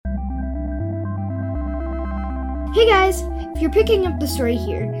Hey guys, if you're picking up the story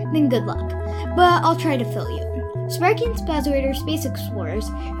here, then good luck, but I'll try to fill you in. Sparkie and Spazoid are space explorers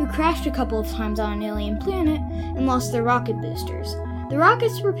who crashed a couple of times on an alien planet and lost their rocket boosters. The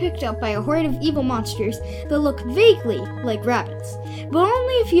rockets were picked up by a horde of evil monsters that look vaguely like rabbits, but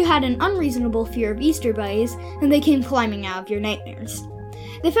only if you had an unreasonable fear of Easter bunnies and they came climbing out of your nightmares.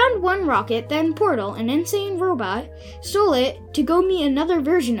 They found one rocket, then Portal, an insane robot, stole it to go meet another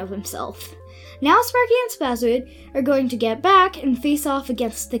version of himself. Now Sparkie and Spazoid are going to get back and face off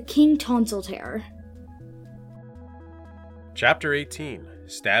against the King Tonsil Terror. Chapter 18.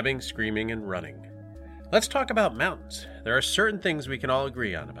 Stabbing, Screaming, and Running. Let's talk about mountains. There are certain things we can all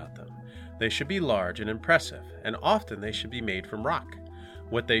agree on about them. They should be large and impressive, and often they should be made from rock.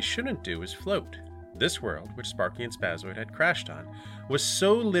 What they shouldn't do is float. This world, which Sparkie and Spazoid had crashed on, was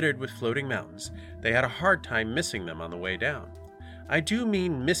so littered with floating mountains, they had a hard time missing them on the way down. I do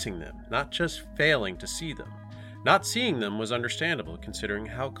mean missing them, not just failing to see them. Not seeing them was understandable considering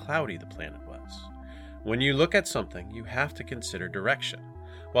how cloudy the planet was. When you look at something, you have to consider direction.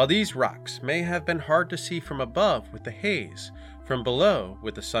 While these rocks may have been hard to see from above with the haze, from below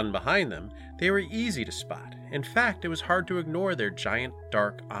with the sun behind them, they were easy to spot. In fact, it was hard to ignore their giant,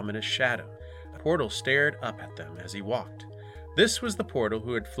 dark, ominous shadow. Portal stared up at them as he walked. This was the Portal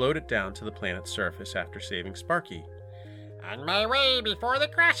who had floated down to the planet's surface after saving Sparkie. On my way before the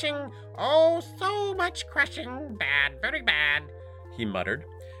crashing. Oh, so much crashing. Bad, very bad, he muttered.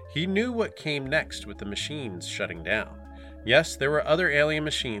 He knew what came next with the machines shutting down. Yes, there were other alien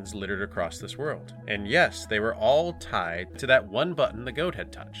machines littered across this world. And yes, they were all tied to that one button the goat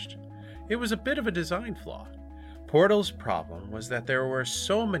had touched. It was a bit of a design flaw. Portal's problem was that there were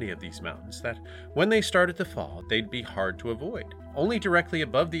so many of these mountains that when they started to fall, they'd be hard to avoid. Only directly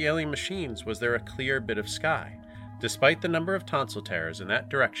above the alien machines was there a clear bit of sky. Despite the number of tonsil terrors in that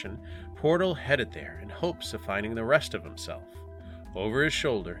direction, Portal headed there in hopes of finding the rest of himself. Over his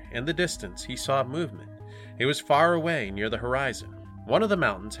shoulder, in the distance, he saw movement. It was far away near the horizon. One of the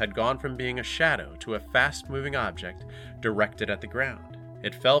mountains had gone from being a shadow to a fast-moving object directed at the ground.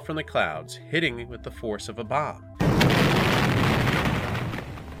 It fell from the clouds, hitting with the force of a bomb.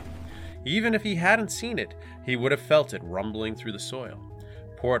 Even if he hadn't seen it, he would have felt it rumbling through the soil.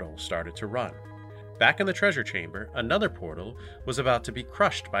 Portal started to run. Back in the treasure chamber, another Portal was about to be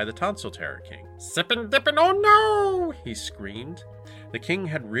crushed by the Tonsil Terror King. Sippin' dippin', oh no! He screamed. The king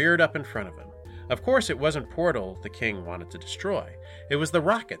had reared up in front of him. Of course, it wasn't Portal the king wanted to destroy. It was the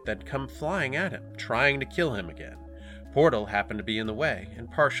rocket that had come flying at him, trying to kill him again. Portal happened to be in the way and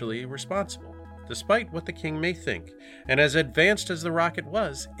partially responsible. Despite what the king may think, and as advanced as the rocket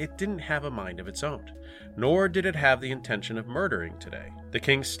was, it didn't have a mind of its own. Nor did it have the intention of murdering today. The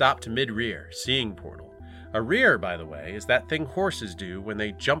king stopped mid-rear, seeing Portal. A rear, by the way, is that thing horses do when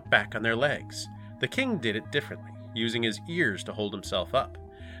they jump back on their legs. The king did it differently, using his ears to hold himself up.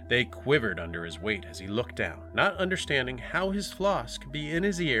 They quivered under his weight as he looked down, not understanding how his floss could be in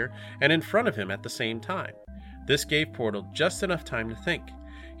his ear and in front of him at the same time. This gave Portal just enough time to think.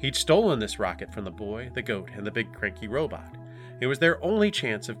 He'd stolen this rocket from the boy, the goat, and the big cranky robot. It was their only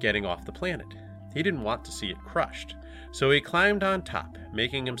chance of getting off the planet. He didn't want to see it crushed, so he climbed on top,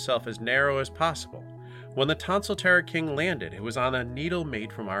 making himself as narrow as possible. When the Tonsil Terror King landed, it was on a needle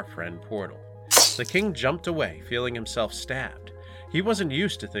made from our friend Portal. The king jumped away, feeling himself stabbed. He wasn't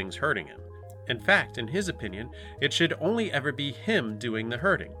used to things hurting him. In fact, in his opinion, it should only ever be him doing the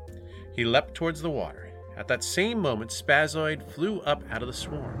hurting. He leapt towards the water. At that same moment, Spazoid flew up out of the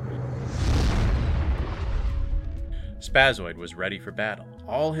swarm. Spazoid was ready for battle.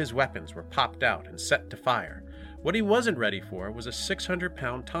 All his weapons were popped out and set to fire. What he wasn't ready for was a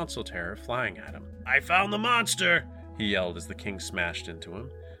 600-pound tonsil terror flying at him. "I found the monster!" he yelled as the king smashed into him.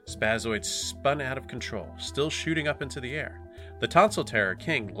 Spazoid spun out of control, still shooting up into the air. The Tonsil Terror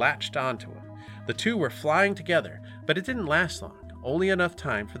King latched onto him. The two were flying together, but it didn't last long, only enough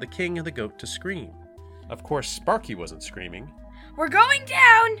time for the king and the goat to scream. Of course, Sparkie wasn't screaming. "We're going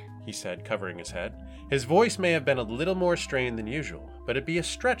down!" he said, covering his head. His voice may have been a little more strained than usual, but it'd be a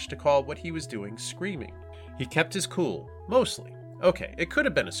stretch to call what he was doing screaming. He kept his cool, mostly. Okay, it could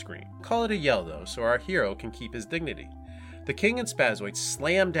have been a scream. Call it a yell, though, so our hero can keep his dignity. The king and Spazoid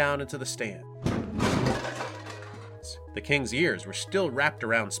slammed down into the stand. The king's ears were still wrapped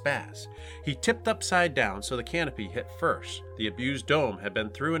around Spaz. He tipped upside down so the canopy hit first. The abused dome had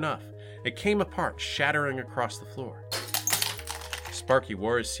been through enough. It came apart, shattering across the floor. Sparkie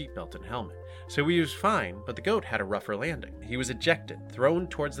wore his seatbelt and helmet, so he was fine, but the goat had a rougher landing. He was ejected, thrown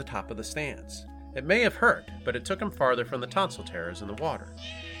towards the top of the stands. It may have hurt, but it took him farther from the tonsil terrors in the water.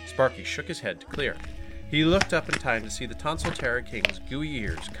 Sparkie shook his head to clear it. He looked up in time to see the Tonsil Terror King's gooey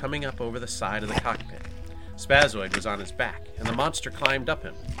ears coming up over the side of the cockpit. Spazoid was on his back, and the monster climbed up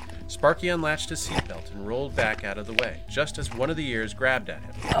him. Sparkie unlatched his seatbelt and rolled back out of the way, just as one of the ears grabbed at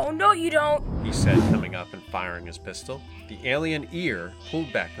him. Oh, no, you don't, he said, coming up and firing his pistol. The alien ear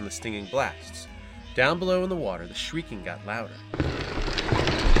pulled back from the stinging blasts. Down below in the water, the shrieking got louder.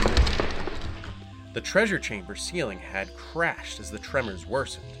 The treasure chamber ceiling had crashed as the tremors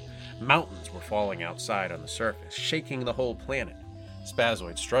worsened. Mountains were falling outside on the surface, shaking the whole planet.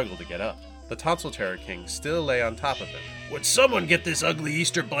 Spazoid struggled to get up. The Tonsil Terror King still lay on top of him. "Would someone get this ugly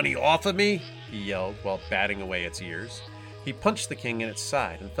Easter bunny off of me?" he yelled while batting away its ears. He punched the king in its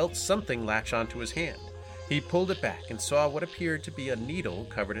side and felt something latch onto his hand. He pulled it back and saw what appeared to be a needle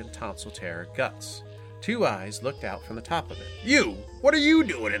covered in Tonsil Terror guts. Two eyes looked out from the top of it. "You! What are you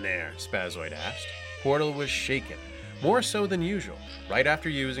doing in there?" Spazoid asked. Portal was shaken, more so than usual. Right after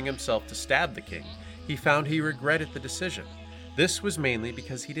using himself to stab the king, he found he regretted the decision. This was mainly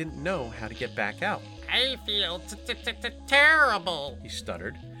because he didn't know how to get back out. I feel terrible, he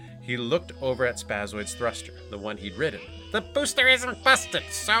stuttered. He looked over at Spazoid's thruster, the one he'd ridden. The booster isn't busted,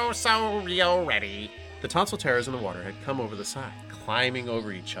 so real ready. The Tonsil Terrors in the water had come over the side, climbing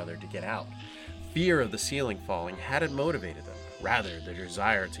over each other to get out. Fear of the ceiling falling hadn't motivated them, rather the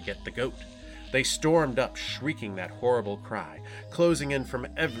desire to get the goat. They stormed up, shrieking that horrible cry, closing in from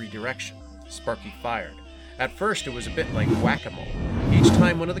every direction. Sparkie fired. At first, it was a bit like whack-a-mole. Each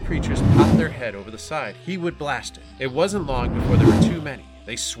time one of the creatures popped their head over the side, he would blast it. It wasn't long before there were too many.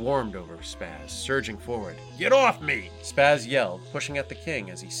 They swarmed over Spaz, surging forward. "Get off me!" Spaz yelled, pushing at the king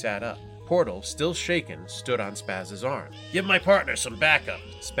as he sat up. Portal, still shaken, stood on Spaz's arm. "Give my partner some backup,"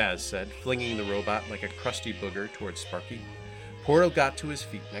 Spaz said, flinging the robot like a crusty booger towards Sparkie. Portal got to his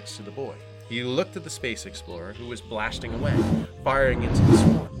feet next to the boy. He looked at the space explorer, who was blasting away, firing into the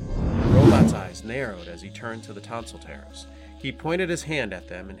swarm. The robot's eyes narrowed as he turned to the Tonsil Terrors. He pointed his hand at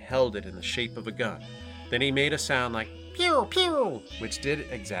them and held it in the shape of a gun. Then he made a sound like pew pew, which did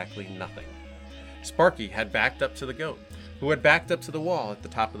exactly nothing. Sparkie had backed up to the goat, who had backed up to the wall at the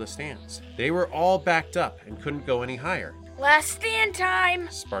top of the stands. They were all backed up and couldn't go any higher. Last stand time,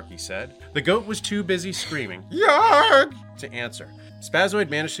 Sparkie said. The goat was too busy screaming, "Yarg!" to answer. Spazoid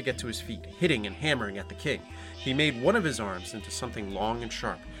managed to get to his feet, hitting and hammering at the king. He made one of his arms into something long and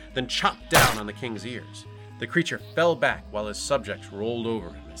sharp, then chopped down on the king's ears. The creature fell back while his subjects rolled over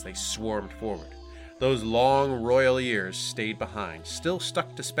him as they swarmed forward. Those long royal ears stayed behind, still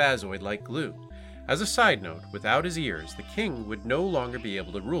stuck to Spazoid like glue. As a side note, without his ears, the king would no longer be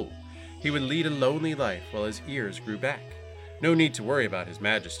able to rule. He would lead a lonely life while his ears grew back. No need to worry about his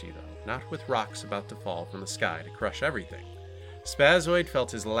majesty, though, not with rocks about to fall from the sky to crush everything. Spazoid felt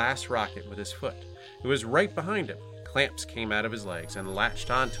his last rocket with his foot. It was right behind him. Clamps came out of his legs and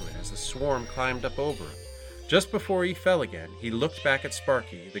latched onto it as the swarm climbed up over him. Just before he fell again, he looked back at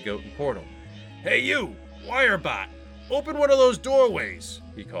Sparkie, the goat in Portal. "Hey you, Wirebot! Open one of those doorways!"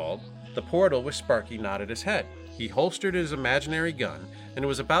 he called. The Portal with Sparkie nodded his head. He holstered his imaginary gun and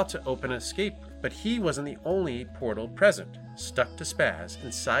was about to open an escape, but he wasn't the only portal present. Stuck to Spaz,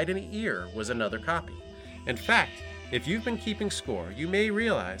 inside an ear, was another copy. In fact, if you've been keeping score, you may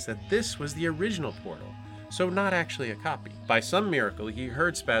realize that this was the original portal, so not actually a copy. By some miracle, he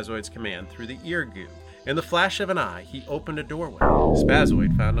heard Spazoid's command through the ear goo. In the flash of an eye, he opened a doorway.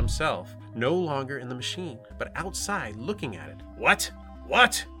 Spazoid found himself no longer in the machine, but outside looking at it. "What?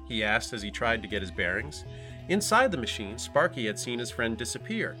 What?" he asked as he tried to get his bearings. Inside the machine, Sparkie had seen his friend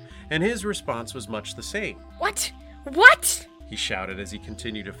disappear, and his response was much the same. What? What? He shouted as he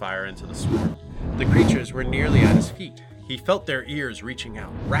continued to fire into the swarm. The creatures were nearly at his feet. He felt their ears reaching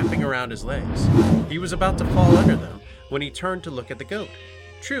out, wrapping around his legs. He was about to fall under them when he turned to look at the goat.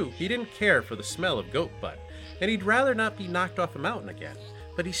 True, he didn't care for the smell of goat butt, and he'd rather not be knocked off a mountain again,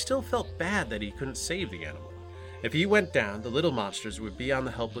 but he still felt bad that he couldn't save the animal. If he went down, the little monsters would be on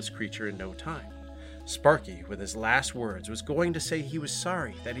the helpless creature in no time. Sparkie, with his last words, was going to say he was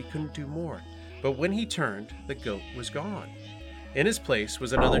sorry that he couldn't do more, but when he turned, the goat was gone. In his place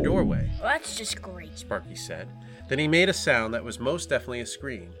was another doorway. Well, that's just great, Sparkie said. Then he made a sound that was most definitely a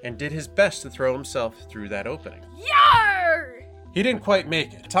scream, and did his best to throw himself through that opening. Yar! He didn't quite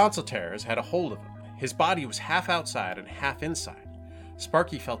make it. Tonsil Terrors had a hold of him. His body was half outside and half inside.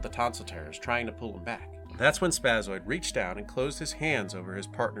 Sparkie felt the Tonsil Terrors trying to pull him back. That's when Spazoid reached down and closed his hands over his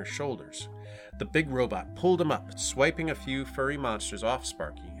partner's shoulders. The big robot pulled him up, swiping a few furry monsters off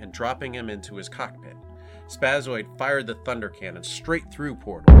Sparkie and dropping him into his cockpit. Spazoid fired the thunder cannon straight through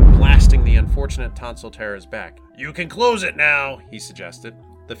Portal, blasting the unfortunate Tonsil Terrors back. "You can close it now," he suggested.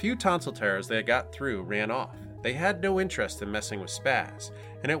 The few Tonsil Terrors they got through ran off. They had no interest in messing with Spaz,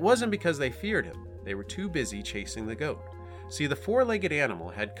 and it wasn't because they feared him. They were too busy chasing the goat. See, the four-legged animal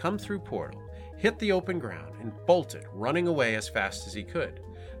had come through Portal, hit the open ground, and bolted, running away as fast as he could.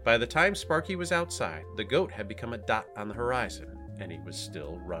 By the time Sparkie was outside, the goat had become a dot on the horizon, and he was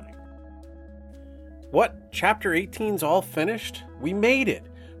still running. What? Chapter 18's all finished? We made it!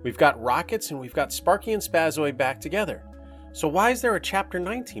 We've got rockets and we've got Sparkie and Spazoid back together. So why is there a Chapter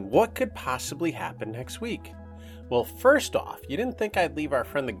 19? What could possibly happen next week? Well, first off, you didn't think I'd leave our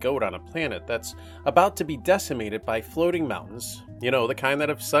friend the goat on a planet that's about to be decimated by floating mountains. You know, the kind that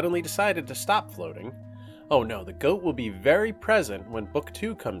have suddenly decided to stop floating. Oh no, the goat will be very present when Book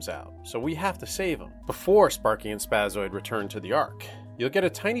 2 comes out, so we have to save him before Sparkie and Spazoid return to the Ark. You'll get a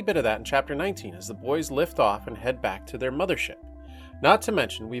tiny bit of that in Chapter 19 as the boys lift off and head back to their mothership. Not to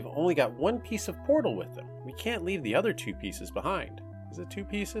mention, we've only got one piece of portal with them. We can't leave the other 2 pieces behind. Is it 2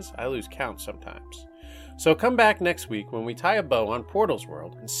 pieces? I lose count sometimes. So come back next week when we tie a bow on Portal's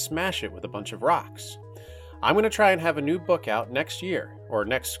world and smash it with a bunch of rocks. I'm going to try and have a new book out next year, or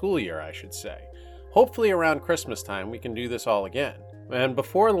next school year, I should say. Hopefully around Christmas time we can do this all again. And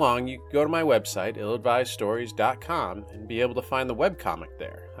before long, you can go to my website, illadvisedstories.com, and be able to find the webcomic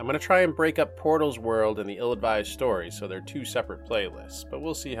there. I'm going to try and break up Portal's world and the Ill-Advised Stories so they're 2 separate playlists, but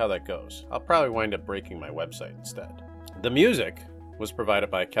we'll see how that goes. I'll probably wind up breaking my website instead. The music was provided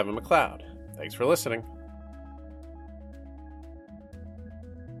by Kevin MacLeod. Thanks for listening.